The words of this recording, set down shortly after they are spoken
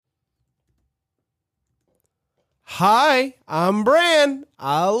Hi, I'm Bran.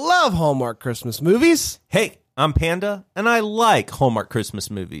 I love Hallmark Christmas movies. Hey, I'm Panda, and I like Hallmark Christmas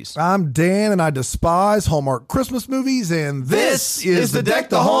movies. I'm Dan, and I despise Hallmark Christmas movies, and this is the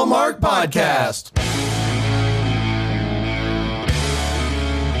Deck the Hallmark podcast.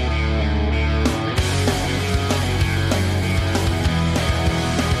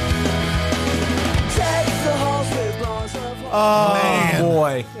 Oh, Man.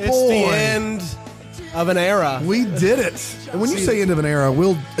 Boy. It's the end of an era. We did it. And when you say end of an era,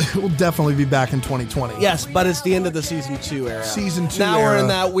 we'll definitely be back in 2020. Yes, but it's the end of the season 2 era. Season 2 Now we're era. in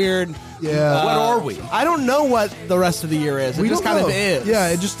that weird. Yeah. What are we? I don't know what the rest of the year is. It We just don't kind know. of is. Yeah,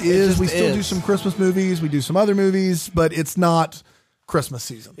 it just is. We still is. do some Christmas movies. We do some other movies, but it's not Christmas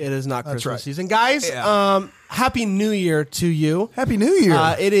season. It is not That's Christmas right. season, guys. Happy New Year to you. Happy New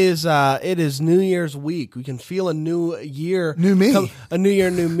Year. It is New Year's week. We can feel a new year, New me. a new year,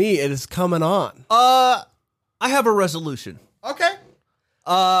 new me. It is coming on. I have a resolution. Okay.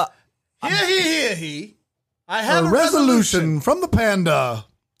 I have a resolution from the Panda.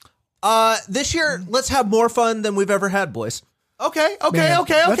 This year, let's have more fun than we've ever had, boys. Okay. Man,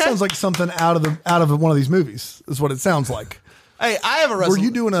 That sounds like something out of one of these movies, is what it sounds like. Hey, I have a Were resolution. you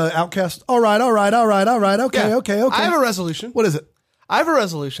doing an Outcast? All right. Okay. I have a resolution. What is it? I have a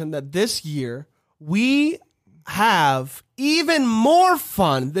resolution that this year we have even more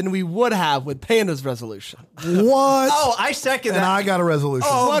fun than we would have with Panda's resolution. What? Oh, I second And that. I got a resolution.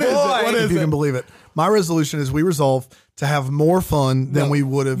 Oh, What is it? boy. What if is you it? can believe it. My resolution is we resolve to have more fun than we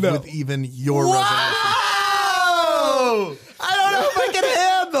would have with even your resolution. Wow! I don't know if I can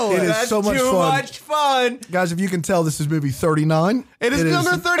handle It it. is That's so much too fun. much fun. Guys, if you can tell, this is movie 39. It is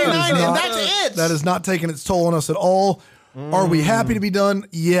number 39, and not- that's it. That has not taken its toll on us at all. Are we happy to be done?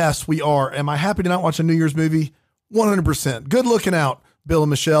 Yes, we are. Am I happy to not watch a New Year's movie? 100%. Good looking out, Bill and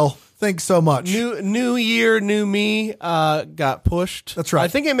Michelle. Thanks so much. New year, new me got pushed. That's right. I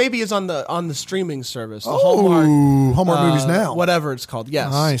think it maybe is on the streaming service. The Oh, Hallmark Movies Now. whatever it's called.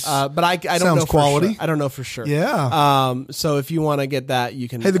 Yes, Nice. but I don't Sounds know for quality. sure. I don't know for sure. Yeah. So if you want to get that, you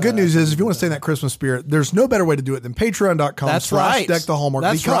can. Hey, the good news is if you want to stay in that Christmas spirit, there's no better way to do it than patreon.com That's right. Deck the Hallmark.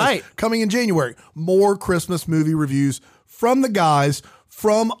 That's because right. coming in January, more Christmas movie reviews from the guys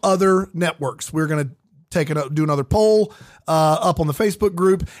from other networks. We're going to do another poll up on the Facebook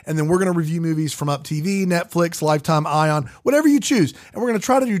group, and then we're going to review movies from Up TV, Netflix, Lifetime, Ion, whatever you choose. And we're going to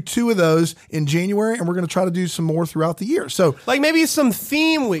try to do 2 of those in January, and we're going to try to do some more throughout the year. So like maybe some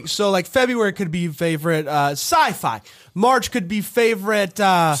theme weeks. So like February could be favorite sci-fi. March could be favorite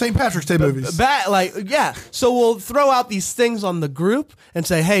St. Patrick's Day movies. So we'll throw out these things on the group and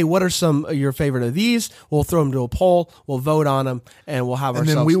say, hey, what are some of your favorite of these? We'll throw them to a poll. We'll vote on them, and we'll have And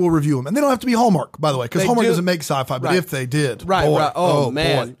ourselves. then we will review them. And they don't have to be Hallmark, by the way, because They Hallmark do- doesn't make sci-fi, but Right. if they did. Right, boy, right. Oh,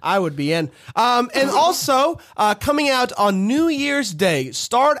 man, boy. I would be in. And also, coming out on New Year's Day,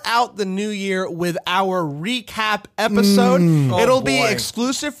 start out the new year with our recap episode. It'll be boy.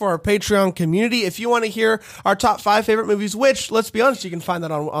 exclusive for our Patreon community. If you want to hear our top 5 favorite movies, which, let's be honest, you can find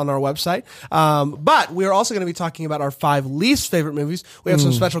that on our website. But we're also going to be talking about our 5 least favorite movies. We have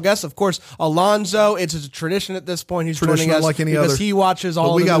some special guests, of course. Alonzo, it's a tradition at this point. He's joining Traditional us like any because other. he watches all But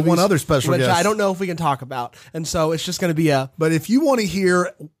of we the got movies, one other special which guest. I don't know if we can talk about. And so it's just going to be a But if you want to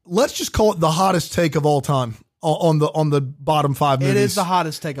hear, let's just call it the hottest take of all time on the bottom 5 movies. It is the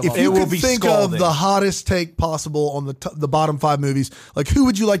hottest take of all If you It will could be think scalding. of the hottest take possible on the bottom 5 movies, like who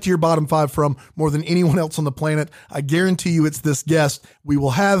would you like to hear bottom 5 from more than anyone else on the planet? I guarantee you it's this guest. We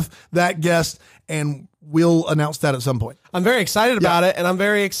will have that guest, and we'll announce that at some point. I'm very excited about it, and I'm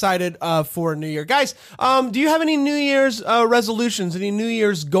very excited for New Year. Guys, do you have any New Year's resolutions, any New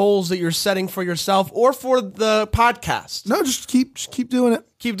Year's goals that you're setting for yourself or for the podcast? No, just keep doing it.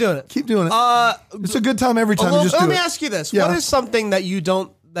 Keep doing it. Keep doing it. It's a good time every time. Well, just let do me it. ask you this. Yeah. What is something that you would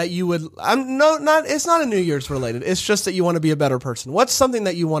it's not a New Year's related. It's just that you want to be a better person. What's something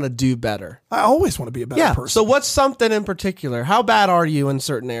that you want to do better? I always want to be a better person. So what's something in particular? How bad are you in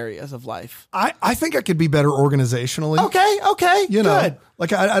certain areas of life? I think I could be better organizationally. Okay. You know, Good.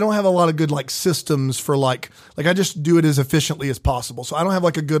 like I don't have a lot of good like systems for like I just do it as efficiently as possible. So I don't have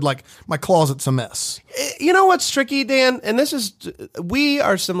like a good like my closet's a mess. You know what's tricky, Dan? And we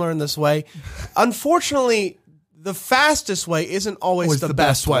are similar in this way. Unfortunately, the fastest way isn't always the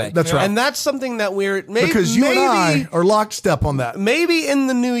best way. That's right. And that's something that we're maybe Because you and I are lockstep on that. maybe in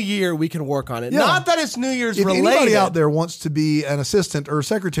the new year we can work on it. Yeah. Not that it's New Year's If related. anybody out there wants to be an assistant or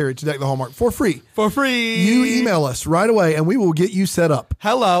secretary to Deck the Hallmark for free, for free, you email us right away and we will get you set up.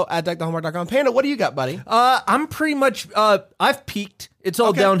 hello@deckthehallmark.com. Panda, what do you got, buddy? I'm pretty much, I've peaked. It's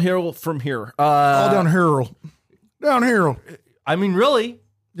all downhill from here. All down here. Down here. I mean, really,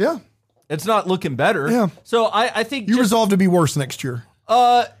 Yeah. It's not looking better. Yeah. So I think You resolve to be worse next year.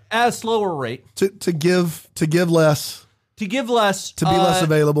 at a slower rate, To give less, to give less, to be less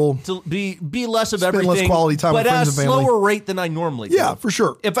available. to be less of Spend less everything, quality time with but at a friends and family. slower rate than I normally do. Yeah, for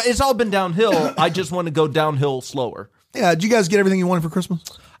sure. If it's all been downhill, I just want to go downhill slower. Yeah, did you guys get everything you wanted for Christmas?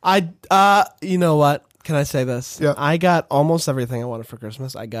 You know what? Can I say this? Yeah. I got almost everything I wanted for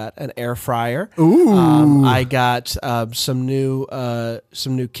Christmas. I got an air fryer. Ooh. I got some new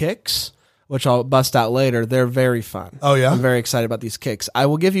kicks, which I'll bust out later. They're very fun. Oh, yeah? I'm very excited about these kicks. I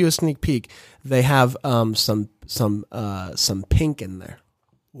will give you a sneak peek. They have some pink in there.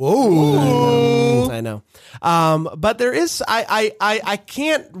 Whoa. I know. But there is, I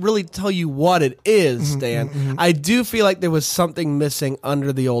can't really tell you what it is, Dan. I do feel like there was something missing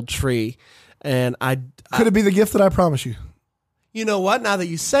under the old tree. And Could it be the gift that I promise you? you know what? Now that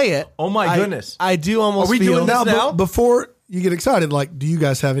you say it. Oh my goodness. I do almost Are we feel. doing this now? Before you get excited, like, do you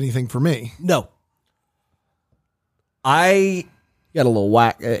guys have anything for me? No. I You got a little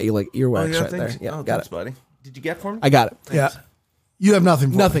whack, like earwax right there. Yeah, got thanks, it. buddy. Did you get for me? I got it. Yeah. You have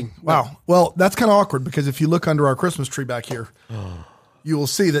nothing for Nothing. me. Wow. Well, that's kind of awkward because if you look under our Christmas tree back here, you will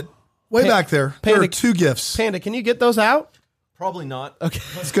see that way back there, there are Panda- two gifts. Panda, can you get those out? Probably not. Okay.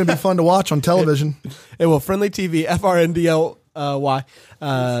 It's going to be fun to watch on television. It will. Friendly TV, FRNDLY,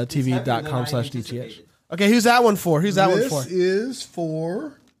 TV.com/DTH. Okay, who's that one for? Who's that one for? This is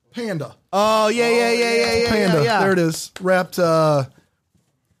for Panda. Oh, yeah. Panda. yeah. There it is. Wrapped.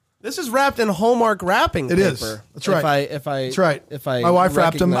 This is wrapped in Hallmark wrapping It paper. is. That's right. That's right. My wife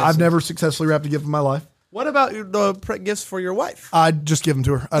wrapped them. I've never successfully wrapped a gift in my life. What about the gifts for your wife? I just give them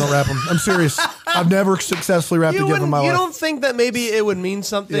to her. I don't wrap them. I'm serious. I've never successfully wrapped a gift in my You life. don't think that maybe it would mean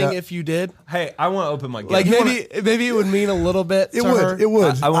something Yeah. if you did? Hey, I want to open my gift. Like maybe it would mean a little bit. It to would. her. It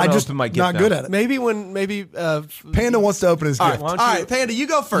would. I wanna just open my gift not now. good at it. Maybe Panda wants to open his gift. why All don't you- right, Panda, you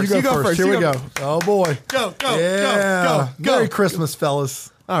go first. You go first. Here You we go. Oh boy. Go. Yeah. Merry Christmas,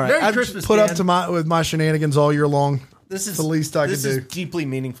 fellas. All right. Merry I've Christmas, Put Dan. up to with my shenanigans all year long. This is the least I could This is do. deeply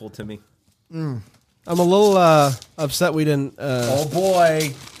meaningful to me. I'm a little upset we didn't. Oh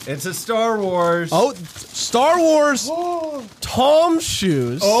boy, it's a Star Wars. Oh, Star Wars Tom's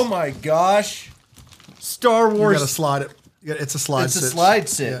shoes. Oh my gosh, Star You Wars. got to slide it. It's a slide. It's a stitch. slide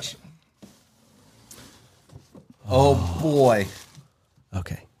stitch. Oh boy.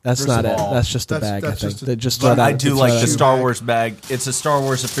 Okay, that's First not of it. all, That's just a that's- bag. that's I just think. a- They just But throw I that- do throw like that the in. Star Wars bag. It's a Star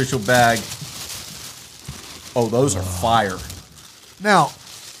Wars official bag. Oh, those are fire. Now,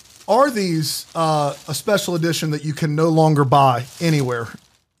 are these a special edition that you can no longer buy anywhere?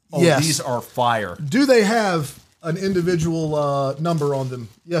 Oh, yes. these are fire. Do they have an individual number on them?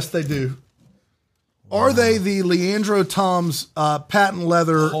 Yes, they do. Are they the Leandro Tom's patent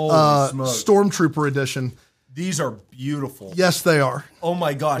leather Holy smokes. Stormtrooper edition? These are beautiful. Yes, they are. Oh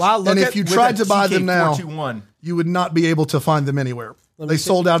my gosh. Wow, look And at if you with tried a to buy them now, TK421. you would not be able to find them anywhere. They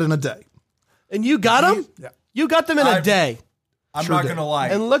sold out in a day. and you got them. Yeah. You got them in a day. I'm Sure not did. gonna lie.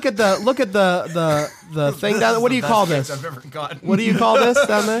 And look at the thing down there. What do you call this? I've ever gotten. What do you call this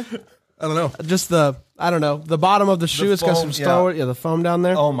down there? I don't know. Just the the bottom of the shoe. It's got foam, some Star Wars. Yeah, the foam down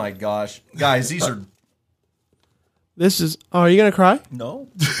there. Oh my gosh, guys, these are This is. Oh, are you gonna cry? no.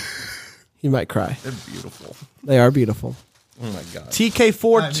 You might cry. They're beautiful. They are beautiful. Oh my god. Bring it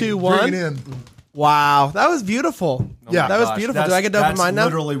TK421. in. Wow, that was beautiful. Yeah. that was Gosh, beautiful. Do I get to open mine now?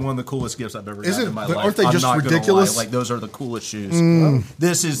 Literally one of the coolest gifts I've ever gotten Isn't- in my but life. aren't they I'm just not gonna ridiculous? lie. Like those are the coolest shoes.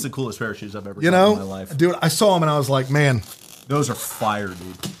 This is the coolest pair of shoes I've ever You gotten in my know, life. dude, I saw them and I was like, man, Those are fire,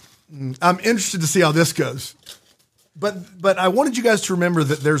 dude. I'm interested to see how this goes. But I wanted you guys to remember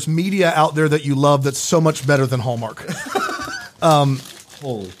that there's media out there that you love that's so much better than Hallmark.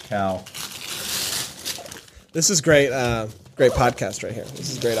 Holy cow. This is great. Great podcast right here.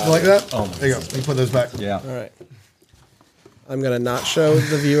 This is great. You Audio. like that? Oh my there you go. Let me put those back. Yeah. All right. I'm gonna not show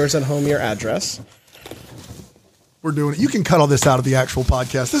the viewers at home your address. We're doing it. You can cut all this out of the actual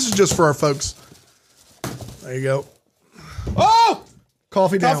podcast. This is just for our folks. There you go. Oh,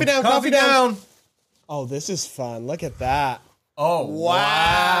 Coffee down. coffee down. Oh, this is fun. Look at that. Oh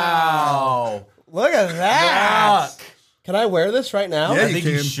wow. Look at that. Yuck. Can I wear this right now? Yeah, I think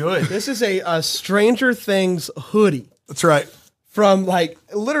you can. should. This is a Stranger Things hoodie. That's right. From like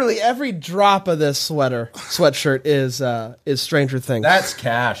literally every drop of this sweatshirt is Stranger Things. That's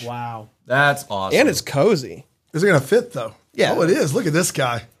cash. wow. That's awesome. And it's cozy. Is it going to fit, though? Yeah. Oh, it is. Look at this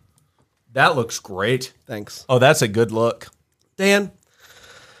guy. that looks great. Thanks. Oh, that's a good look. Dan,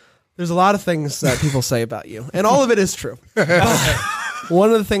 there's a lot of things that people say about you, and all of it is true.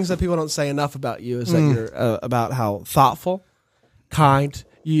 One of the things that people don't say enough about you is that you're about how thoughtful, kind,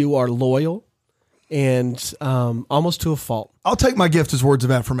 you are loyal, and almost to a fault. I'll take my gift as words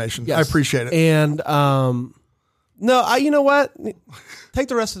of affirmation. Yes. I appreciate it. And you know what? Take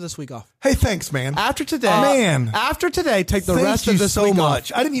the rest of this week off. Hey, thanks, man. After today, take the Thank rest you of this so week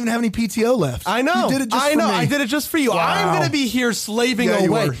much. off. I didn't even have any PTO left. I know. You did it just I for know. me. I did it just for you. Wow. I'm going to be here slaving Yeah, you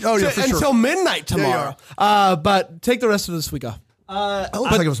away are. Oh, yeah, for sure. until midnight tomorrow. But take the rest of this week off. It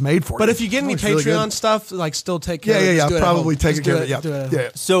looks like it was made for But you. if you get any Looks really Patreon good. stuff, like still take care of it. Yeah. Just do it at Probably home. take Just care do of it. do at Yeah. home. Yeah.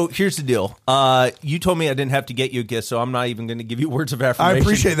 So here's the deal. You told me I didn't have to get you a gift, so I'm not even going to give you words of I affirmation.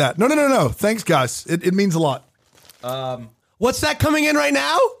 appreciate that. No. Thanks, guys. It means a lot. What's that coming in right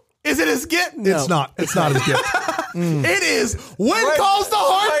now? Is it his gift? No. It's not. It's not his gift. It is When Calls the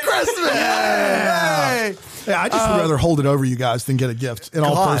Heart Christmas. Yay! Yeah, I just would rather hold it over you guys than get a gift. In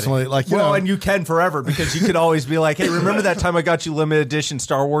all God. personally, like you well, know, and you can forever because you could always be like, hey, remember that time I got you limited edition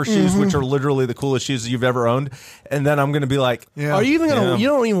Star Wars shoes, which are literally the coolest shoes you've ever owned? And then I'm going to be like, yeah. Are you even gonna? Yeah. You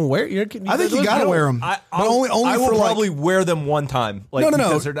don't even wear. I think you got to wear them, but only I will for like. probably wear them one time. Like, No.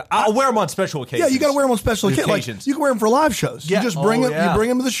 because I'll wear them on special occasions. Yeah, you got to wear them on special occasions. Like, occasions. you can wear them for live shows. Yeah. You just bring Oh, them. yeah. You bring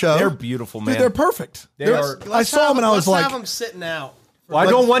them to the show. They're beautiful, Dude, man. they're perfect. They are. I saw them and I was like, have them sitting out. Well, I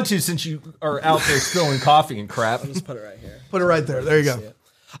don't want to since you are out there spilling coffee and crap. Just put it right here. put it right there. There you go.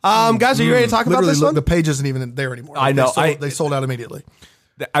 Guys, are you ready to talk about Literally, this one? the page isn't even there anymore. I know. They sold out immediately.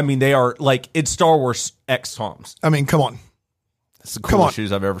 I mean, they are like, it's Star Wars X Toms. I mean, come on. It's the Come coolest on.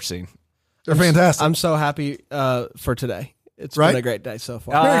 shoes I've ever seen. They're fantastic. I'm so happy for today. It's Right? been a great day so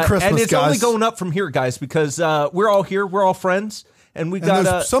far. Merry Christmas, and it's guys. only going up from here, guys, because we're all here. We're all friends. And we've And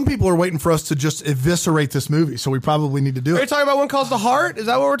got some people are waiting for us to just eviscerate this movie, so we probably need to do Are you it. talking about When Calls the Heart? Is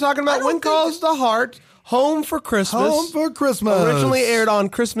that what we're talking about? When Calls the Heart, Home for Christmas. Home for Christmas. Originally aired on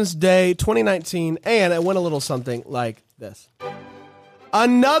Christmas Day 2019, and it went a little something like this.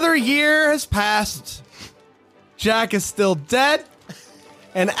 Another year has passed. Jack is still dead,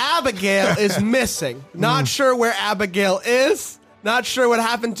 and Abigail is missing. Not sure where Abigail is, not sure what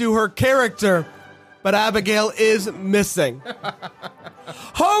happened to her character, but Abigail is missing.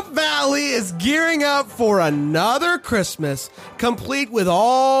 Hope Valley is gearing up for another Christmas, complete with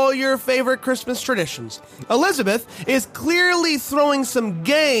all your favorite Christmas traditions. Elizabeth is clearly throwing some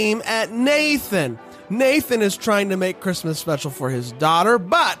game at Nathan. Nathan is trying to make Christmas special for his daughter,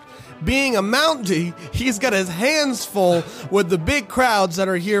 but being a Mountie, he's got his hands full with the big crowds that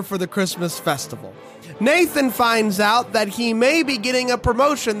are here for the Christmas festival. Nathan finds out that he may be getting a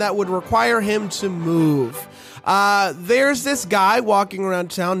promotion that would require him to move. There's this guy walking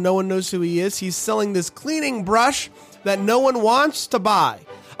around town. No one knows who he is. He's selling this cleaning brush that no one wants to buy.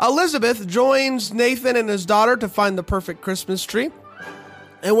 Elizabeth joins Nathan and his daughter to find the perfect Christmas tree.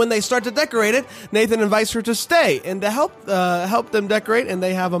 And when they start to decorate it, Nathan invites her to stay and to help them decorate, and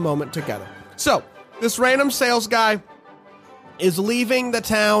they have a moment together. So, this random sales guy is leaving the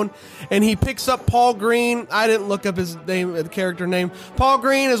town, and he picks up Paul Green. I didn't look up his name, the character name. Paul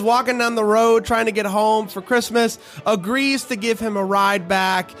Green is walking down the road trying to get home for Christmas, agrees to give him a ride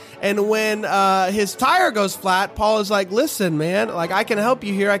back, and when his tire goes flat, Paul is like, listen, man, like, I can help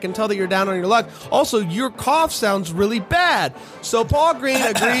you here. I can tell that you're down on your luck. Also, your cough sounds really bad. So Paul Green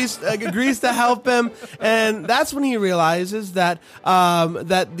agrees to help him, and that's when he realizes that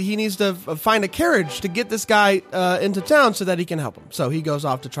that he needs to find a carriage to get this guy into town so that he can help him. So he goes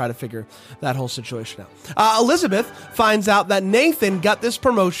off to try to figure that whole situation out. Elizabeth finds out that Nathan got this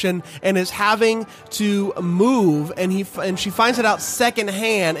promotion and is having to move, and she finds it out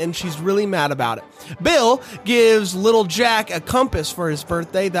secondhand, and she's really mad about it. Bill gives little Jack a compass for his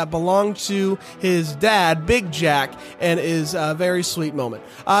birthday that belonged to his dad, Big Jack, and is a very sweet moment.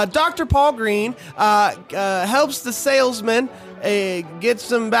 Dr. Paul Green helps the salesman,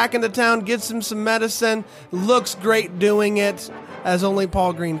 gets him back into town, gets him some medicine, looks great doing it, as only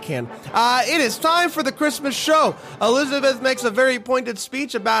Paul Green can. It is time for the Christmas show. Elizabeth makes a very pointed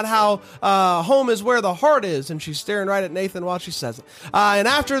speech about how home is where the heart is, and she's staring right at Nathan while she says it. And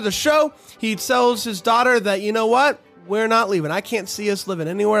after the show, he tells his daughter that, you know what? We're not leaving. I can't see us living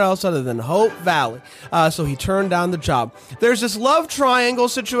anywhere else other than Hope Valley. So he turned down the job. There's this love triangle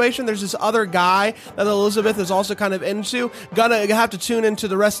situation. There's this other guy that Elizabeth is also kind of into. Gonna have to tune into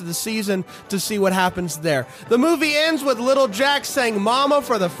the rest of the season to see what happens there. The movie ends with little Jack saying mama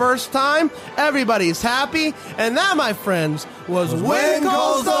for the first time. Everybody's happy. And that, my friends, was When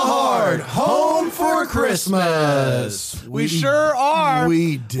Calls the Heart, Home for Christmas. We sure are.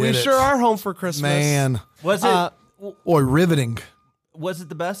 We did We it. sure are home for Christmas. Man. Was it Boy, riveting. was it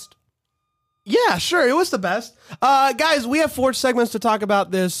the best? Yeah, sure. It was the best. Guys, we have 4 segments to talk about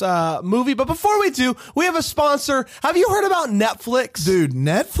this movie. But before we do, we have a sponsor. Have you heard about Netflix? Dude,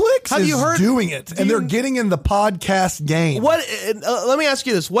 Netflix Have is you heard- doing it, and they're getting in the podcast game. What? Let me ask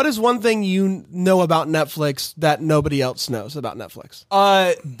you this. What is one thing you know about Netflix that nobody else knows about Netflix?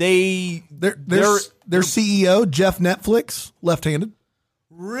 Their CEO, Jeff Netflix, left-handed.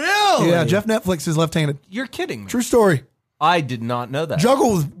 Really? Yeah, Jeff Netflix is left-handed. You're kidding me. True story. I did not know that.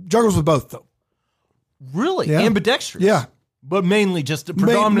 Juggles with both, though. Really? Yeah. Ambidextrous? Yeah. But mainly just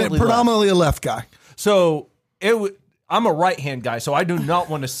predominantly left. Predominantly a left guy. So I'm a right-hand guy, so I do not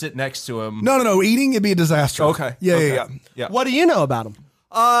want to sit next to him. No. Eating, it'd be a disaster. Okay. Yeah. What do you know about him?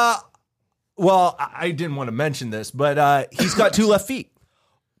 Well, I didn't want to mention this, but he's got 2 left feet.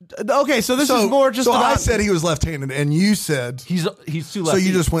 Okay, so this is more just about... I said he was left-handed, and you said... He's 2 left So feet.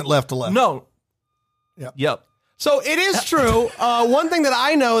 you just went left to left. No. Yep. Yep. So it is true. One thing that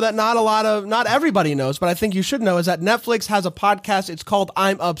I know that not everybody knows, but I think you should know, is that Netflix has a podcast. It's called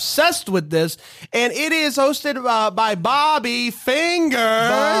I'm Obsessed with This, and it is hosted by Bobby Finger.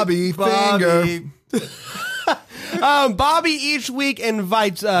 Bobby Finger. Bobby each week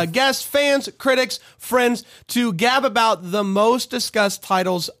invites guests, fans, critics, friends to gab about the most discussed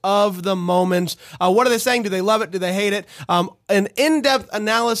titles of the moment. What are they saying? Do they love it? Do they hate it? An in-depth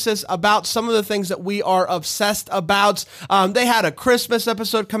analysis about some of the things that we are obsessed about. They had a Christmas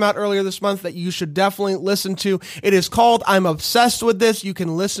episode come out earlier this month that you should definitely listen to. It is called I'm Obsessed with This. You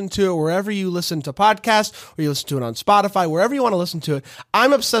can listen to it wherever you listen to podcasts, or you listen to it on Spotify, wherever you want to listen to it.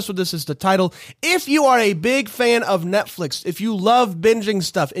 I'm Obsessed with This is the title. If you are a big fan of Netflix, if you love binging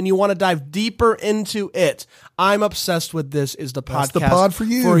stuff and you want to dive deeper into it, I'm Obsessed with This is the podcast. That's the pod for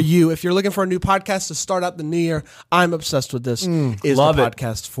you. If you're looking for a new podcast to start out the new year, I'm Obsessed with This is love the it.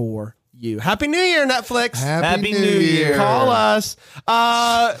 podcast for you. Happy New Year, Netflix. Happy New Year. Call us,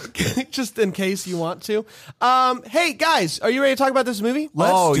 just in case you want to. Hey guys, are you ready to talk about this movie?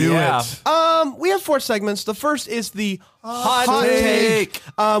 Let's do it. We have 4 segments. The first is the Hot take.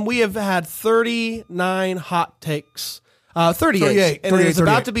 We have had 39 hot takes. 38. 38. And it is 38.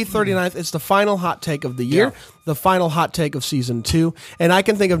 about to be 39th. It's the final hot take of the year, the final hot take of season 2. And I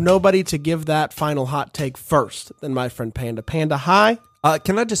can think of nobody to give that final hot take first than my friend Panda. Panda, hi.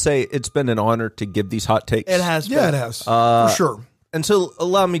 Can I just say it's been an honor to give these hot takes? It has been. Yeah, it has. For sure. And so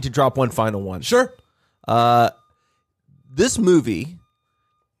allow me to drop one final one. Sure. This movie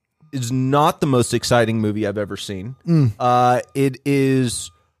is not the most exciting movie I've ever seen. It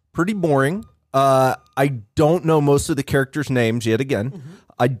is pretty boring. I don't know most of the characters' names yet again.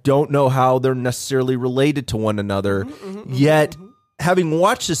 I don't know how they're necessarily related to one another. Yet, having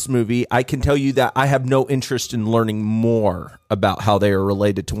watched this movie, I can tell you that I have no interest in learning more about how they are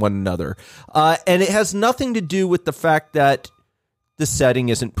related to one another. And it has nothing to do with the fact that the setting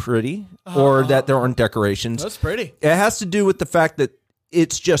isn't pretty or that there aren't decorations. That's pretty. It has to do with the fact that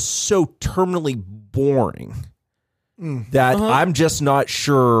it's just so terminally boring that I'm just not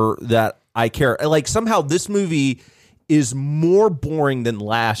sure that I care. Like, somehow this movie is more boring than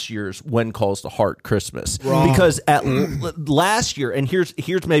last year's When Calls the Heart Christmas. Because at last year, and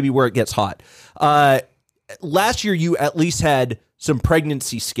here's maybe where it gets hot. Last year, you at least had some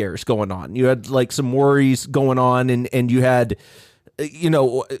pregnancy scares going on. You had like some worries going on, and you had,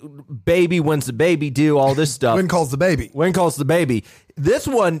 baby, when's the baby due, all this stuff. When calls the baby. When calls the baby. This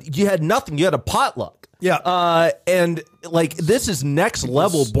one, you had nothing. You had a potluck. Yeah. And like, this is next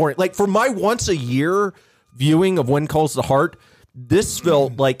level boring. Like, for my once a year viewing of When Calls the Heart, this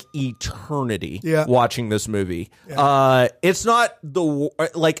felt like eternity watching this movie. It's not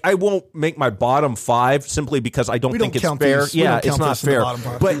I won't make my bottom 5 simply because I don't think it's fair. It's not fair.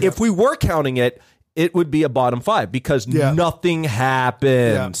 But if we were counting it, it would be a bottom 5 because nothing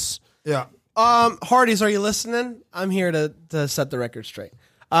happens. Yeah. Hardys, are you listening? I'm here to set the record straight.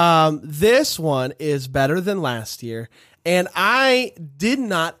 This one is better than last year, and I did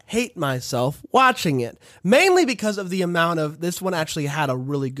not hate myself watching it, mainly because of the amount of, this one actually had a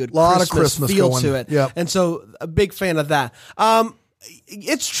really good Christmas feel going. to it. Yep. And so a big fan of that.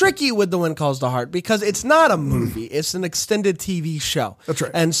 It's tricky with The When Calls the Heart because it's not a movie. It's an extended TV show. That's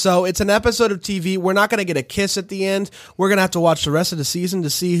right. And so it's an episode of TV. We're not going to get a kiss at the end. We're going to have to watch the rest of the season to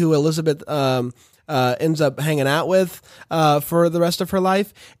see who Elizabeth ends up hanging out with for the rest of her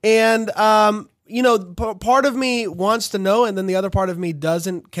life. And, part of me wants to know, and then the other part of me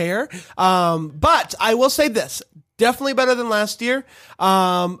doesn't care. But I will say this. Definitely better than last year.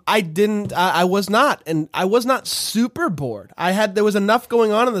 I was not super bored. There was enough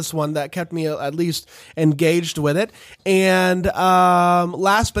going on in this one that kept me at least engaged with it. And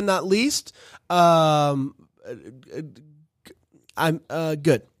last but not least, I'm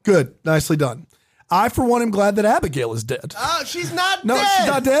good. Good. Nicely done. I, for one, am glad that Abigail is dead. Oh, she's not No, dead. she's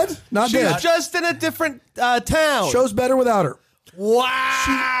not dead? Not She's dead. just in a different town. Show's better without her.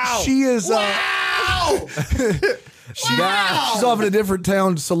 Wow. She is... Wow. She's off in a different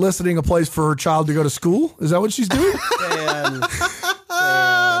town soliciting a place for her child to go to school. Is that what she's doing?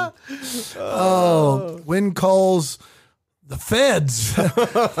 When calls the feds.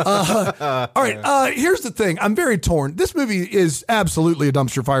 All right. Here's the thing. I'm very torn. This movie is absolutely a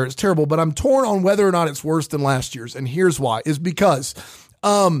dumpster fire. It's terrible, but I'm torn on whether or not it's worse than last year's. And here's why: is because,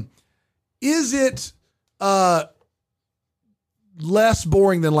 is it less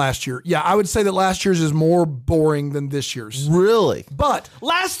boring than last year? Yeah, I would say that last year's is more boring than this year's. Really? But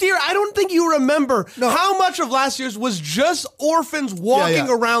Last year, I don't think you remember how much of last year's was just orphans walking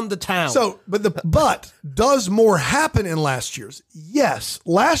around the town. So, but does more happen in last year's? Yes.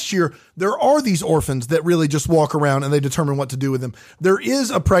 Last year, there are these orphans that really just walk around and they determine what to do with them. There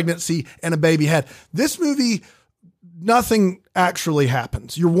is a pregnancy and a baby had. This movie, nothing actually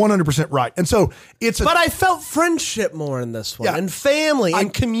happens. You're 100% right. And so but I felt friendship more in this one, Yeah. and family,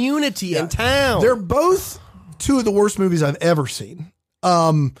 and community, and town. they're both two of the worst movies I've ever seen.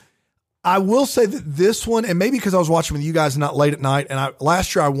 I will say that this one, and maybe because I was watching with you guys not late at night, and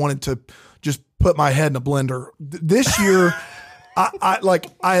last year I wanted to just put my head in a blender. This year, I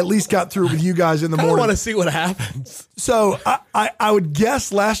at least got through it with you guys in the I morning. want to see what happens. So I would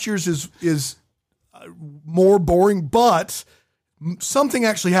guess last year's is more boring, but something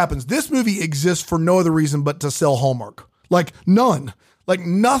actually happens. This movie exists for no other reason but to sell Hallmark. Like none. Like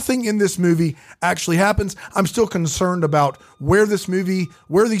nothing in this movie actually happens. I'm still concerned about where these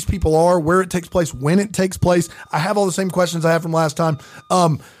people are, where it takes place, when it takes place. I have all the same questions I had from last time.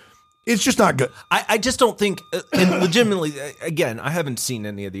 It's just not good. I just don't think, and legitimately, again, I haven't seen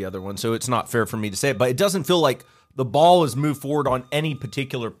any of the other ones, so it's not fair for me to say it, but it doesn't feel like the ball has moved forward on any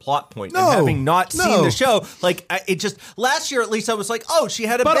particular plot point. And having not seen the show, last year at least I was like, oh, she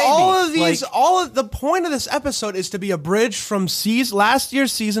had a baby. But all of the point of this episode is to be a bridge from last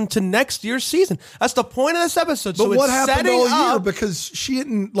year's season to next year's season. That's the point of this episode. But so what it's happened setting all year? up. Because she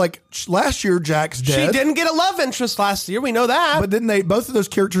didn't, last year Jack's dead. She didn't get a love interest last year. We know that. But didn't they? Both of those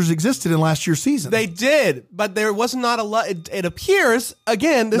characters existed in last year's season. They did, but there was not a love. It appears,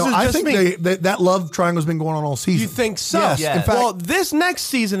 again, this is I just think me. that love triangle's been going on all season. You think so? Yes. Yes. In fact, Well, this next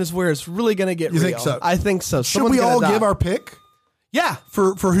season is where it's really going to get real. think so? I think so. should we all give our pick Yeah.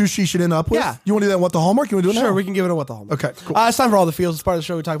 for who she should end up with? Yeah. You want to do that? What the Hallmark? You want to do it Sure, now? we can give it a what the hallmark. Okay, cool. It's time for all the feels. It's part of the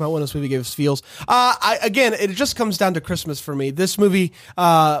show we talk about when this movie gave us feels. Again, it just comes down to Christmas for me. This movie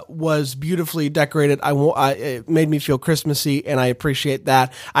was beautifully decorated. It made me feel Christmassy, and I appreciate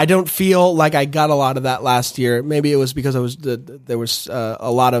that. I don't feel like I got a lot of that last year. Maybe it was because there was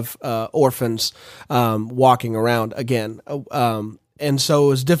a lot of orphans walking around again. And so it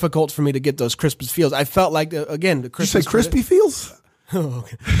was difficult for me to get those Christmas feels. I felt like, again, the You Christmas... say crispy feels?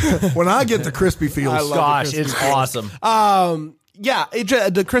 When I get the crispy feels, Gosh, it's awesome. Yeah,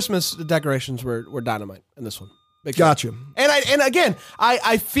 the Christmas decorations were dynamite in this one. Big fan. gotcha. And again,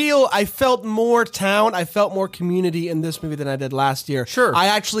 I felt more town, I felt more community in this movie than I did last year. Sure. I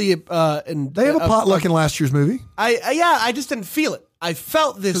actually They have a potluck in last year's movie. I just didn't feel it. I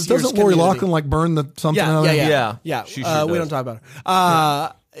felt this. Doesn't Lori Loughlin burn the something? out of it? Yeah. She sure we does. don't talk about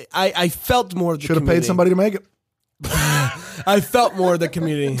her. I felt more. Of the Should have paid community. somebody to make it. I felt more of the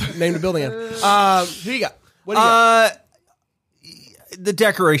community. Named the building in. Who you got? What do you got? The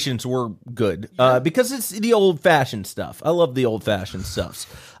decorations were good because it's the old-fashioned stuff. I love the old-fashioned stuffs.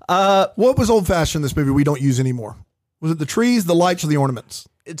 What was old fashioned in this movie we don't use anymore? Was it the trees, the lights, or the ornaments?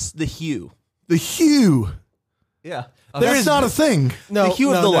 It's the hue. The hue. Yeah. That's not a thing. No, the hue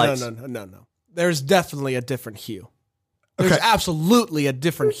of no, the no, lights. No. There's definitely a different hue. There's Okay. absolutely a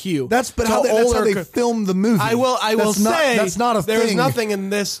different hue. That's To how they older filmed the movie. I will say that's not a there's thing. nothing in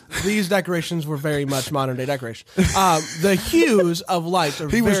this. These decorations were very much modern day decorations. The hues of lights are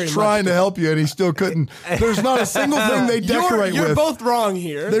He very was trying much to help you, and he still couldn't. There's not a single thing they decorate You're with. both wrong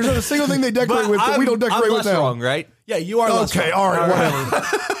here. There's not a single thing they decorate with that we don't decorate I'm with less now. wrong, right? yeah, you are less Okay, wrong. all right, whatever.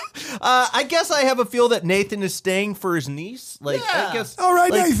 I guess I have a feel that Nathan is staying for his niece. I guess. All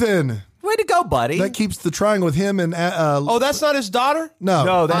right, like, Nathan. Way to go, buddy. That keeps the triangle with him and Oh, that's not his daughter. no.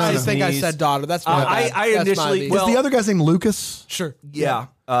 No, that's I his think I niece. said daughter. That's my I bad. That's my initially- bad. Is the other guy's name Lucas? Sure. yeah.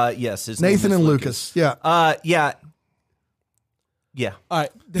 Yes. His Nathan name is and Lucas. Yeah. Yeah. Yeah. All right.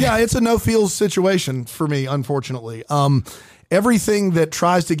 Yeah, it's a no feels situation for me, unfortunately. Everything that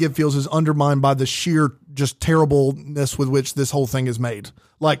tries to give feels is undermined by the sheer just terribleness with which this whole thing is made.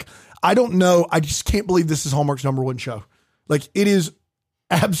 Like, I don't know. I just can't believe this is Hallmark's #1 show. Like, it is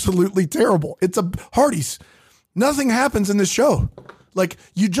absolutely terrible. It's a Hardee's. Nothing happens in this show. Like,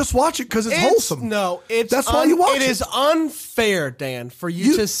 you just watch it because it's wholesome. No, That's why you watch it. It is unfair, Dan, for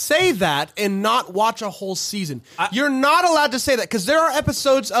you to say that and not watch a whole season. You're not allowed to say that because there are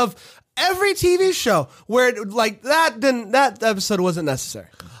episodes of every TV show where that episode wasn't necessary.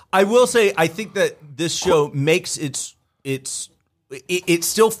 I will say, I think that this show makes it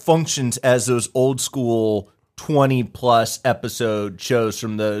still functions as those old school 20-plus episode shows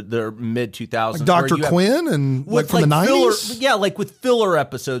from the mid 2000s. Like Dr. Quinn and with from the 90s. Yeah, like with filler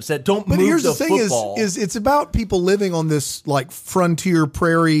episodes that don't move Here's the thing football. is it's about people living on this like frontier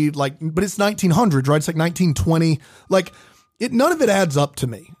prairie, but it's 1900s, right? It's like 1920. Like none of it adds up to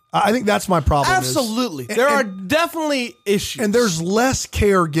me. I think that's my problem. Absolutely. There are definitely issues. And there's less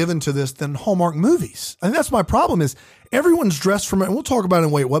care given to this than Hallmark movies. I think that's my problem is everyone's dressed from, and we'll talk about it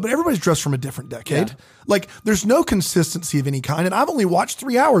in Wait What, but everybody's dressed from a different decade. Yeah. Like there's no consistency of any kind. And I've only watched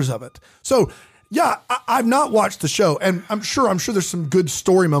 3 hours of it. So yeah, I've not watched the show and I'm sure there's some good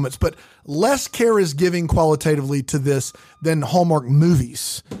story moments, but less care is given qualitatively to this than Hallmark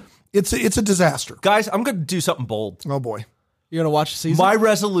movies. It's a disaster. Guys, I'm going to do something bold. Oh boy. You're going to watch the season? My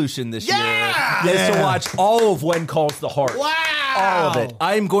resolution this year is to watch all of When Calls the Heart. Wow. All of it.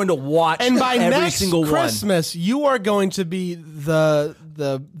 I am going to watch and by every next single Christmas, you are going to be the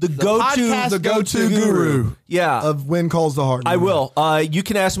go-to guru of When Calls the Heart. I will. You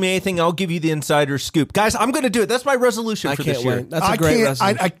can ask me anything. I'll give you the insider scoop. Guys, I'm going to do it. That's my resolution for this year. Wait. That's a great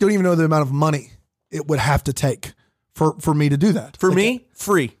resolution. I don't even know the amount of money it would have to take for me to do that. For me,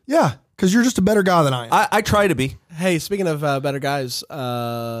 free. Yeah, because you're just a better guy than I am. I try to be. Hey, speaking of better guys,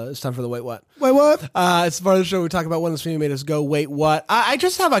 it's time for the Wait What. Wait, what? It's part of the show where we talk about when this movie made us go, wait, what? I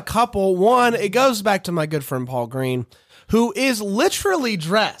just have a couple. One, it goes back to my good friend Paul Green, who is literally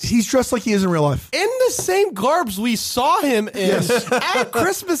dressed. He's dressed like he is in real life. In the same garbs we saw him in at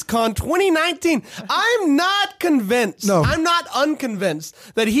Christmas Con 2019. I'm not convinced. No. I'm not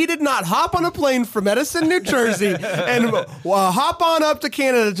unconvinced that he did not hop on a plane from Edison, New Jersey and hop on up to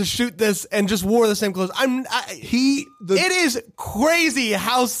Canada to shoot this and just wore the same clothes. It is crazy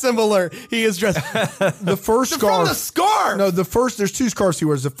how similar he is dressed. The first scarf. From the scarf. No, there's two scarves he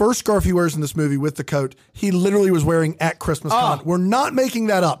wears. The first scarf he wears in this movie with the coat, he literally was wearing at Christmas Con. We're not making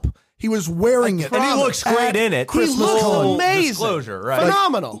that up. He was wearing it. And he looks great in it. He looks amazing. Disclosure, right?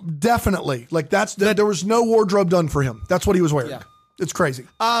 Phenomenal. Definitely. Like there was no wardrobe done for him. That's what he was wearing. Yeah. It's crazy.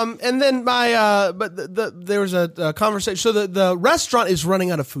 And then there was a conversation. So the restaurant is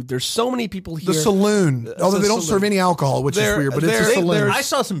running out of food. There's so many people here. The saloon. Although they don't serve any alcohol, which is weird, but it's a saloon. I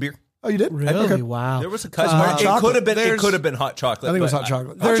saw some beer. Oh, you did? Really? Okay. Wow. There was a cut. It could have been hot chocolate. I think it was hot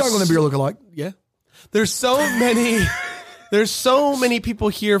chocolate. Hot chocolate and beer look alike. Yeah. There's so many people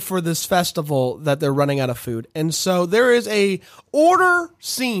here for this festival that they're running out of food. And so there is a order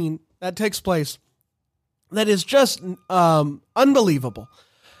scene that takes place that is just unbelievable.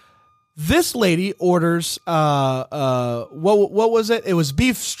 This lady orders what was it? It was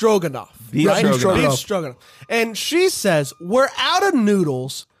beef stroganoff. Beef stroganoff. And she says, "We're out of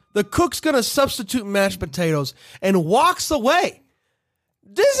noodles. The cook's going to substitute mashed potatoes," and walks away.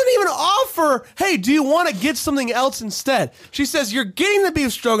 Doesn't even offer, "Hey, do you want to get something else instead?" She says, "You're getting the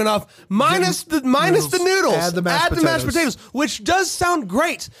beef stroganoff minus the noodles. Add the mashed potatoes," which does sound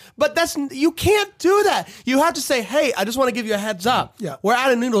great, but you can't do that. You have to say, "Hey, I just want to give you a heads up. Yeah. We're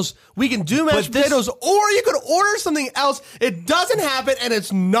out of noodles. We can do mashed potatoes, or you could order something else." It doesn't happen, and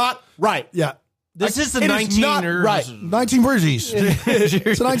it's not right. Yeah. This is the it 19 is not right. 19 Virgies.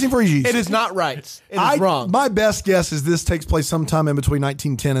 It's a 19 Virgies. It is not right. It is wrong. My best guess is this takes place sometime in between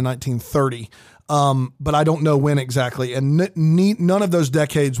 1910 and 1930. But I don't know when exactly. And none of those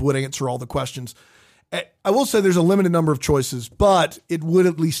decades would answer all the questions. I will say there's a limited number of choices, but it would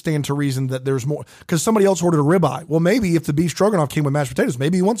at least stand to reason that there's more. Because somebody else ordered a ribeye. Well, maybe if the beef stroganoff came with mashed potatoes,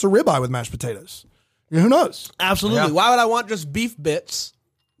 maybe he wants a ribeye with mashed potatoes. Who knows? Absolutely. Yeah. Why would I want just beef bits?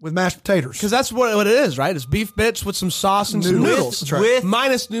 With mashed potatoes. Because that's what it is, right? It's beef bits with some sauce and some noodles. That's right.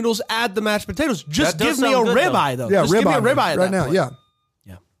 Minus noodles, add the mashed potatoes. Just That does give me a sound good, ribeye, though. Yeah, Just ribeye. give me a ribeye right now, point. yeah.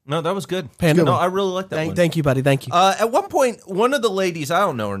 No, that was good. Panda. No, I really like that one. Thank you, buddy. Thank you. At one point, one of the ladies, I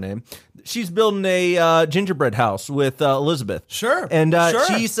don't know her name, she's building a gingerbread house with Elizabeth. Sure. And Sure.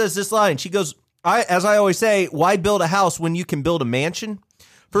 she says this line. She goes, as I always say, why build a house when you can build a mansion?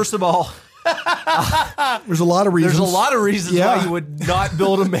 First of all, There's a lot of reasons. there's a lot of reasons why you would not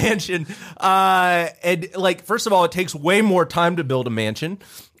build a mansion. And like, first of all, it takes way more time to build a mansion.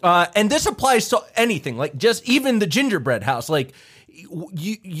 And this applies to anything, like just even the gingerbread house. Like,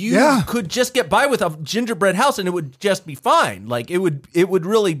 you could just get by with a gingerbread house and it would just be fine. Like it would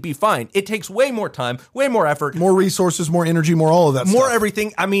really be fine. It takes way more time, way more effort, more resources, more energy, more all of that more stuff.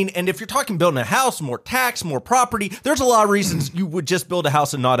 everything. I mean, and if you're talking building a house, more tax, more property, there's a lot of reasons you would just build a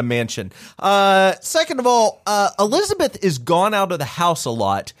house and not a mansion. Second of all, Elizabeth is gone out of the house a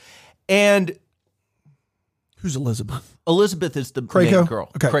lot. And who's Elizabeth? Elizabeth is the Krakow? main girl.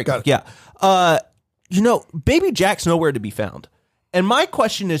 Okay, Krakow, got it. yeah. Baby Jack's nowhere to be found. And my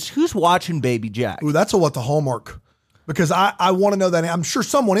question is, who's watching Baby Jack? Ooh, that's a what the Hallmark. Because I want to know that. I'm sure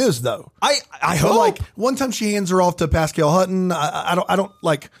someone is though. I But hope. like one time she hands her off to Pascal Hutton. I don't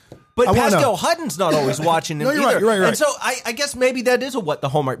like. But I wanna Pascal know. Hutton's not always watching him No, you're either. right. And so I guess maybe that is a what the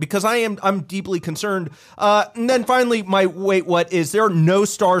Hallmark, because I'm deeply concerned. And then finally, what is there are no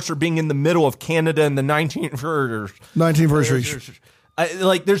stars for being in the middle of Canada in the 19th century.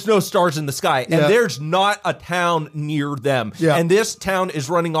 There's no stars in the sky, and Yeah. there's not a town near them. Yeah. And this town is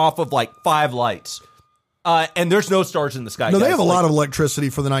running off of like 5 lights. And there's no stars in the sky. No, they guys. have a lot of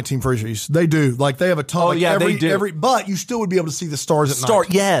electricity for the 1930s. They do. Like they have a ton. Oh, like yeah, they do. But you still would be able to see the stars at star.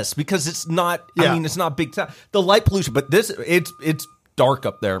 night. Yes, because it's not. I Yeah. mean, it's not big time. The light pollution, but it's dark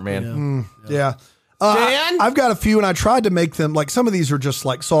up there, man. Yeah. Dan? I've got a few, and I tried to make them like some of these are just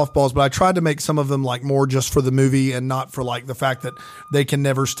like softballs, but I tried to make some of them like more just for the movie and not for like the fact that they can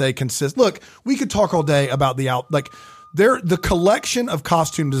never stay consistent. Look, we could talk all day about the collection of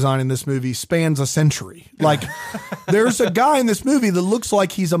costume design in this movie spans a century. Like, there's a guy in this movie that looks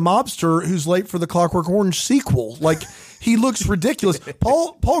like he's a mobster who's late for the Clockwork Orange sequel. Like, he looks ridiculous.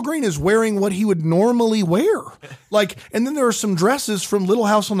 Paul Green is wearing what he would normally wear. Like, and then there are some dresses from Little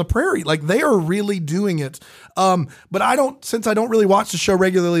House on the Prairie. Like, they are really doing it. But since I don't really watch the show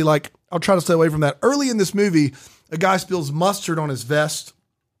regularly, like, I'll try to stay away from that. Early in this movie, a guy spills mustard on his vest,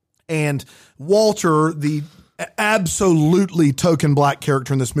 and Walter, the absolutely token black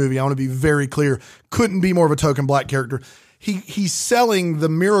character in this movie, I want to be very clear, couldn't be more of a token black character. He's selling the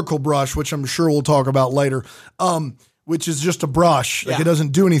Miracle Brush, which I'm sure we'll talk about later, which is just a brush. Like, it doesn't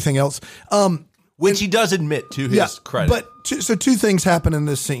do anything else. Which he does admit to his credit. But two things happen in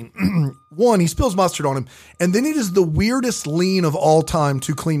this scene. One, he spills mustard on him, and then he does the weirdest lean of all time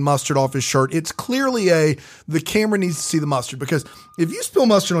to clean mustard off his shirt. It's clearly the camera needs to see the mustard, because if you spill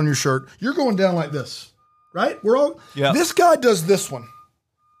mustard on your shirt, you're going down like this. Right? This guy does this one.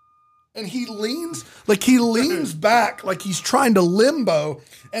 And he leans back like he's trying to limbo,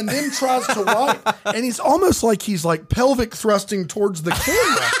 and then tries to wipe. And he's almost like he's like pelvic thrusting towards the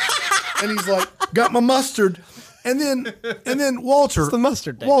camera. And he's like, got my mustard. And then Walter. It's the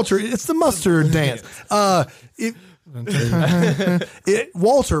mustard dance. Walter, it's the mustard dance.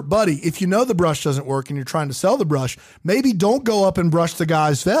 Walter, buddy, if you know the brush doesn't work and you're trying to sell the brush, maybe don't go up and brush the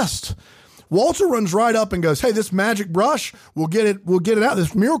guy's vest. Walter runs right up and goes, "Hey, this magic brush, we'll get it out,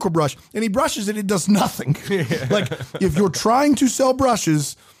 this Miracle Brush." And he brushes it, it does nothing. Like, if you're trying to sell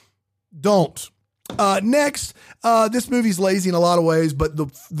brushes, don't. Next, this movie's lazy in a lot of ways, but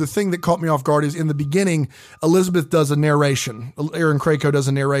the thing that caught me off guard is in the beginning, Elizabeth does a narration. Aaron Krakow does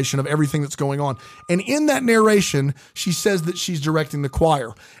a narration of everything that's going on. And in that narration, she says that she's directing the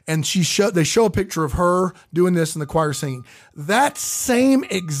choir. And they show a picture of her doing this and the choir singing. That same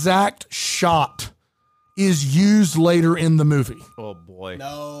exact shot is used later in the movie. Oh boy.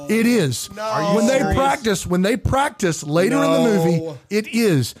 No. It is. No. Are you when serious? they practice later in the movie, it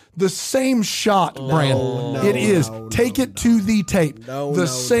is the same shot, Brand. It is. Take it to the tape. The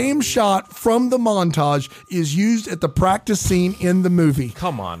same shot from the montage is used at the practice scene in the movie.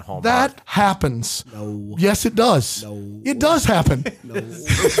 Come on, Hallmark. That happens. No. Yes, it does. No. It does happen. No.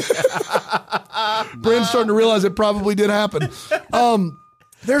 Brand's starting to realize it probably did happen.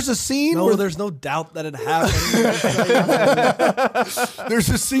 There's a scene No, where there's no doubt that it happened. there's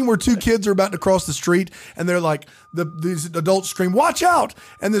a scene where two kids are about to cross the street, and they're like, these adults scream, "Watch out!"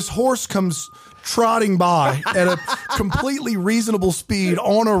 And this horse comes trotting by at a completely reasonable speed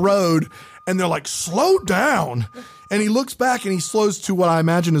on a road, and they're like, "Slow down!" And he looks back and he slows to what I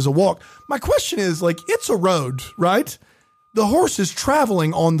imagine is a walk. My question is, like, it's a road, right? The horse is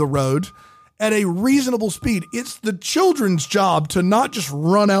traveling on the road at a reasonable speed. It's the children's job to not just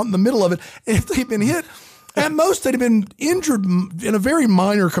run out in the middle of it. And if they've been hit, at most they'd have been injured in a very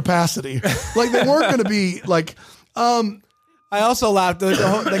minor capacity. Like, they weren't going to be like. I also laughed.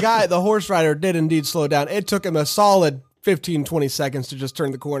 The horse rider did indeed slow down. It took him a solid 15, 20 seconds to just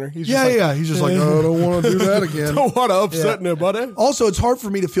turn the corner. He's just like, He's just like, "Oh, I don't want to do that again." don't want to upset nobody. Also, it's hard for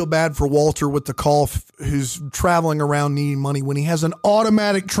me to feel bad for Walter with the cough, who's traveling around needing money when he has an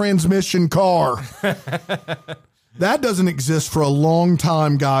automatic transmission car. That doesn't exist for a long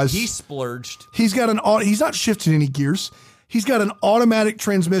time, guys. He splurged. He's not shifting any gears. He's got an automatic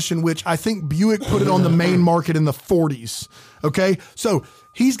transmission, which I think Buick put it on the main market in the 40s. Okay. So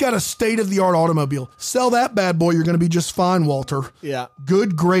he's got a state-of-the-art automobile. Sell that bad boy. You're going to be just fine, Walter. Yeah.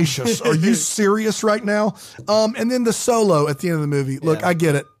 Good gracious. Are you serious right now? And then the solo at the end of the movie. Look, I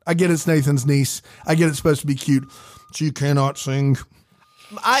get it. I get it's Nathan's niece. I get it's supposed to be cute. She cannot sing.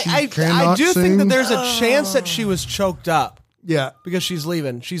 I cannot do think sing. that there's a chance that she was choked up Yeah. because she's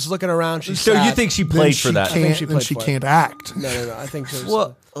leaving. She's looking around. She's So you sad. think she Then played she for that? Can't, she then played she for it. can't act. No. I think there's.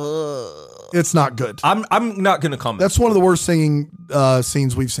 Well, It's not good. I'm not going to comment. That's one of the worst singing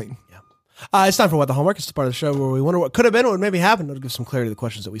scenes we've seen. It's time for What the Hallmark. It's the part of the show where we wonder what could have been, what maybe happened. It'll give some clarity to the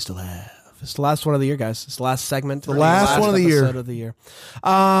questions that we still have. It's the last one of the year, guys. It's the last segment. The last one of the year. episode of the year.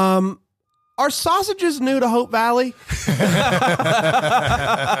 Are sausages new to Hope Valley?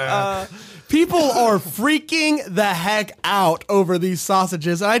 People are freaking the heck out over these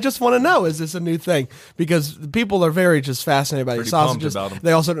sausages. And I just want to know, is this a new thing? Because people are very just fascinated by these Pretty pumped sausages. about 'em.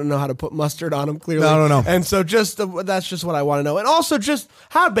 They also don't know how to put mustard on them, clearly. No. And so that's just what I want to know. And also just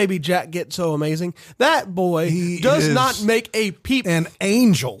how did Baby Jack get so amazing? That boy He does is not make a peep. An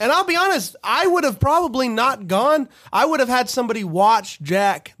angel. And I'll be honest, I would have probably not gone. I would have had somebody watch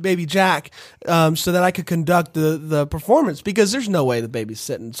Baby Jack, so that I could conduct the performance, because there's no way the baby's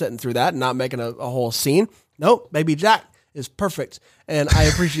sitting through that and not making a whole scene. Nope, Baby Jack is perfect, and I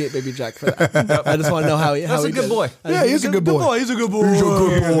appreciate Baby Jack for that. I just want to know how he. That's how a he good did. boy. Yeah, he's a good boy. He's a good boy. He's a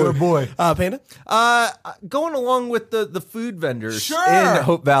good boy. Panda. Going along with the food vendors Sure. in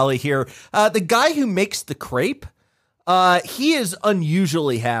Hope Valley here, the guy who makes the crepe, he is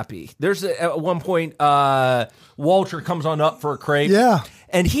unusually happy. There's at one point, Walter comes on up for a crepe. Yeah.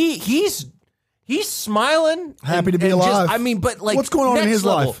 And he's smiling. Happy to be and alive. I mean, but like, What's going on in next his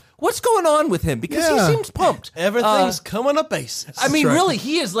level. life? What's going on with him? Because Yeah. he seems pumped. Everything's coming up basis. I mean, right. really,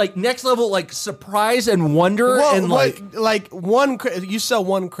 he is like next level, like surprise and wonder, Well, and like one, you sell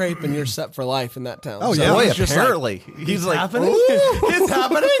one crepe and you're set for life in that town. Oh, So yeah. boy, he's just apparently like, he's like, happening. "Ooh." It's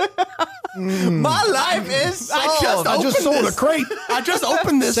happening. My life is I just I just sold a crate. I just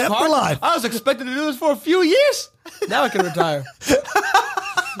opened this Set for card. life. I was expected to do this for a few years. Now I can retire.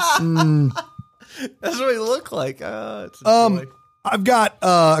 That's what he looked like. It's a joy. I've got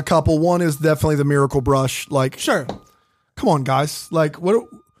a couple. One is definitely the Miracle Brush. Like, Sure. come on, guys. Like,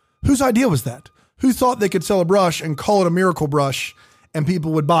 whose idea was that? Who thought they could sell a brush and call it a Miracle Brush and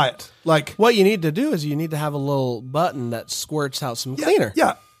people would buy it? Like, What you need to do is you need to have a little button that squirts out some cleaner.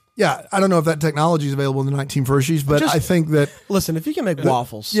 Yeah. I don't know if that technology is available in the 1940s, but Just- I think that Listen, if you can make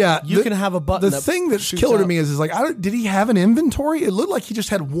waffles, you can have a button. The thing that's shoots killer to out. me is like, did he have an inventory? It looked like he just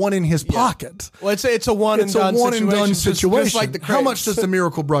had one in his pocket. Well, it's a one It's and a done one and done situation. situation. Just like the How much crepes. does the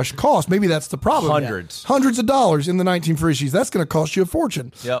Miracle Brush cost? Maybe that's the problem. Hundreds of dollars in the 1940s. That's going to cost you a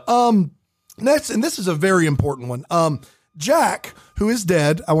fortune. Yep. Next, and this is a very important one. Jack, who is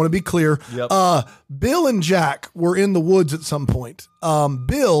dead, I want to be clear. Yep. Bill and Jack were in the woods at some point.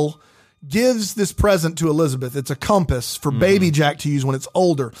 Bill gives this present to Elizabeth. It's a compass for baby Jack to use when it's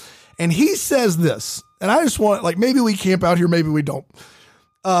older. And he says this, and I just want, like, maybe we camp out here, maybe we don't.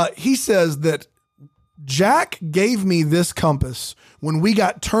 He says that Jack gave me this compass when we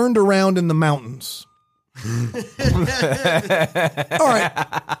got turned around in the mountains. All right.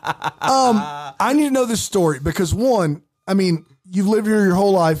 I need to know this story because one, I mean, you've lived here your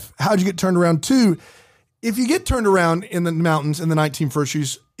whole life. How'd you get turned around? Two, if you get turned around in the mountains in the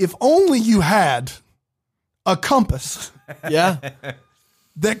 1940s, if only you had a compass Yeah,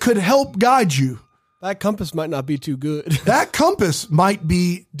 that could help guide you, that compass might not be too good. that compass might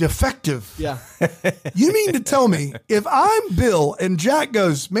be defective. Yeah. You mean to tell me if I'm Bill and Jack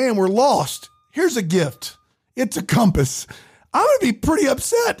goes, man, we're lost. Here's a gift. It's a compass. I'm going to be pretty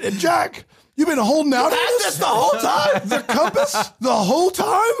upset. And Jack, you've been holding out on this the whole time? The compass? The whole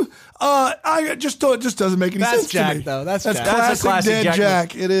time? I just don't, it just doesn't make any That's sense Jack, to me. though. That's Jack. classic, That's a classic dead Jack.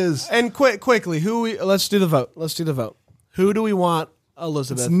 Jack. It is. And quickly, let's do the vote. Who do we want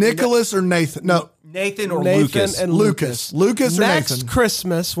Elizabeth? Nicholas or Nathan? No, Nathan or Nathan Lucas? and Lucas. Lucas or Next Nathan?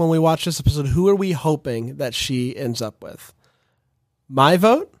 Christmas, when we watch this episode, who are we hoping that she ends up with? My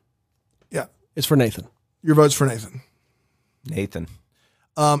vote Yeah. is for Nathan. Your vote's for Nathan. Nathan.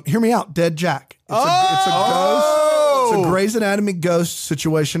 Hear me out. Dead Jack. It's a ghost. It's a Grey's Anatomy ghost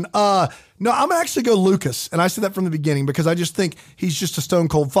situation. No, I'm gonna actually go Lucas, and I said that from the beginning because I just think he's just a stone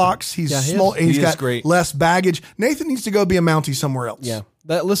cold fox. He's Yeah, he small. is. And he's He is got great. less baggage. Nathan needs to go be a Mountie somewhere else. Yeah.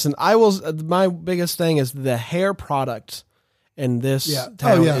 Listen, I will. My biggest thing is the hair product in this Yeah.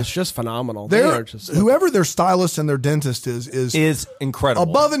 town Oh, yeah. is just phenomenal. They They're are just whoever their stylist and their dentist is incredible.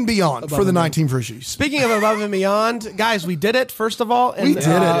 above and beyond for the 19 for issues. Speaking of Above and Beyond, guys, we did it, first of all. And, We did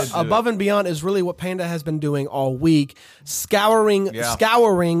it. Above and Beyond is really what Panda has been doing all week, scouring,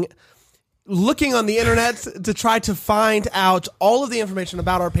 looking on the internet to try to find out all of the information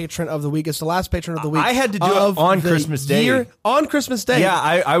about our patron of the week. It's the last patron of the week. I had to do it of on the Christmas Day. year. On Christmas Day. Yeah,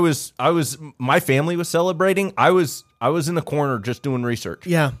 I was. My family was celebrating. I was in the corner just doing research.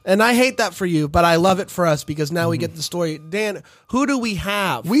 Yeah, and I hate that for you, but I love it for us because now we get the story. Dan, who do we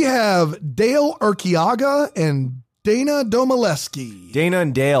have? We have Dale Urquiaga and Dana Domaleski. Dana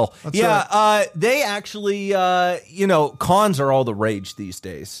and Dale. right. They actually, cons are all the rage these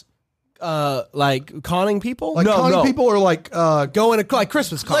days. Like conning people? Like conning people are like going to like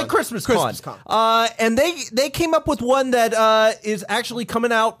Christmas con. Like Christmas con. And they came up with one that is actually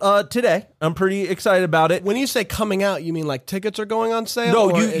coming out today. I'm pretty excited about it. When you say coming out, you mean like tickets are going on sale?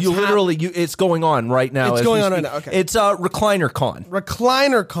 No, or you it's literally, it's going on right now. It's as going we on right speak. now, okay. It's Recliner Con.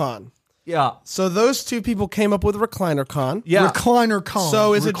 Recliner Con. Yeah. So those two people came up with Recliner Con. Yeah. Recliner Con.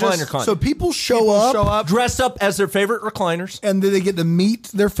 So is it Recliner just Con. So people show up Dress up as their favorite recliners. and then they get to meet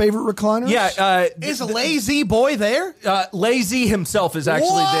their favorite recliners? Yeah. Is Lazy Boy there? Lazy himself is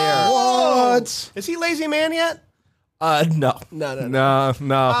actually there. What? Is he Lazy Man yet? No.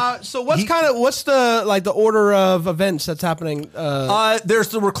 No. So what's the order of events that's happening? There's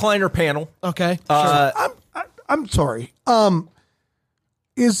the recliner panel. Okay. I'm sorry.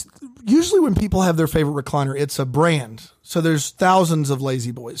 Is usually when people have their favorite recliner, it's a brand. So there's thousands of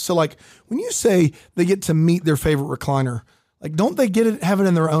Lazy Boys. So like when you say they get to meet their favorite recliner, like don't they have it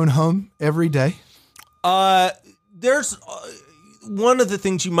in their own home every day? There's one of the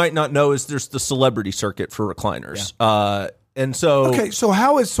things you might not know is there's the celebrity circuit for recliners. And so Okay, so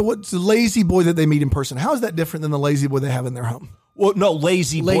what's the Lazy Boy that they meet in person? How is that different than the Lazy Boy they have in their home? well, no,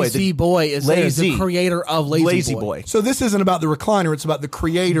 Lazy Boy. Lazy Boy is Lazy. the creator of Lazy Boy. So this isn't about the recliner, it's about the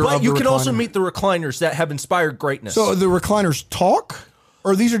creator But of you the can recliner. also meet the recliners that have inspired greatness. So the recliners talk?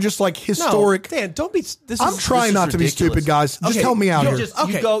 Or these are just like historic? Dan, don't be. I'm trying not to be ridiculous. stupid, guys. Just help me out here.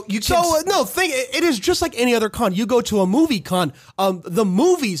 It is just like any other con. You go to a movie con. The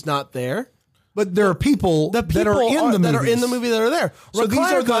movie's not there. But there are people, that are in the movie. that are in the movie that are there. So these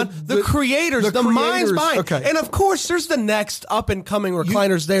are the creators, the minds behind. Okay. And of course, there's the next up and coming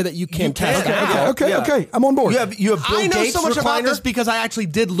recliners there that you can test can. out. Okay. I'm on board. you have Bill I know Gates so much about recliner. this because I actually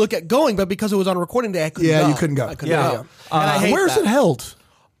did look at going, but because it was on a recording day, I couldn't go. You couldn't go. I couldn't Yeah. go. And I hate Where's that. it held?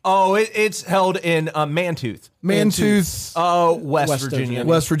 Oh, it's held in Mantooth, Mantooth, West Virginia.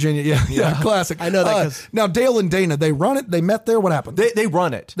 West Virginia. Yeah, classic. I know that 'cause- now Dale and Dana, they run it. They met there. What happened? They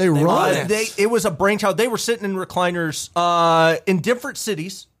run it. They run it. It was a brainchild. They were sitting in recliners in different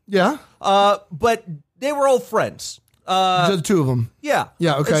cities, yeah, but they were old friends. just the two of them. Yeah.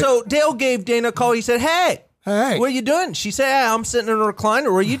 Yeah, okay. And so Dale gave Dana a call. He said, Hey, Hey. what are you doing? She said, hey, I'm sitting in a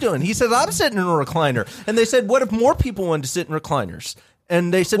recliner. What are you doing? He said, I'm sitting in a recliner. And they said, what if more people wanted to sit in recliners?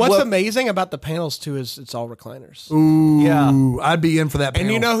 And they said, What's well, amazing about the panels too is it's all recliners. yeah. Ooh, I'd be in for that. And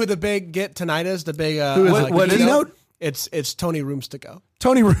panel. you know who the big get tonight is? The big Who is it? What is it? Keynote? It's Tony Roomstico.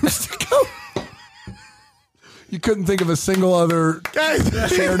 Tony Roomstico. You couldn't think of a single other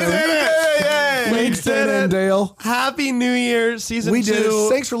share name. Langston and Dale. Happy New Year, season We 2. did it.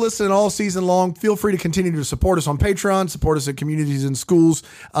 Thanks for listening all season long. Feel free to continue to support us on Patreon, support us at communities and schools,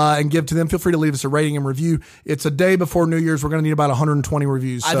 and give to them. Feel free to leave us a rating and review. It's a day before New Year's. We're going to need about 120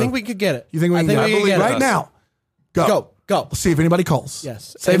 reviews. I So think we could get it. You think we can get it? get Right it. now. Go. Go. Let's see if anybody calls.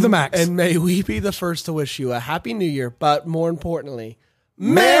 Yes. Save And- the max. And may we be the first to wish you a happy New Year, but more importantly,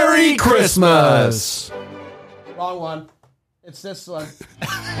 Merry Christmas. Wrong one. It's this one.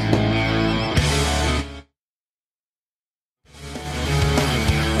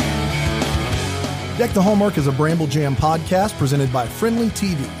 Deck the Hallmark is a Bramble Jam podcast presented by Friendly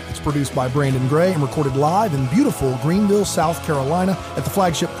TV. It's produced by Brandon Gray and recorded live in beautiful Greenville, South Carolina at the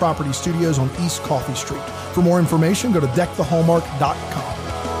Flagship Property Studios on East Coffee Street. For more information, go to deckthehallmark.com.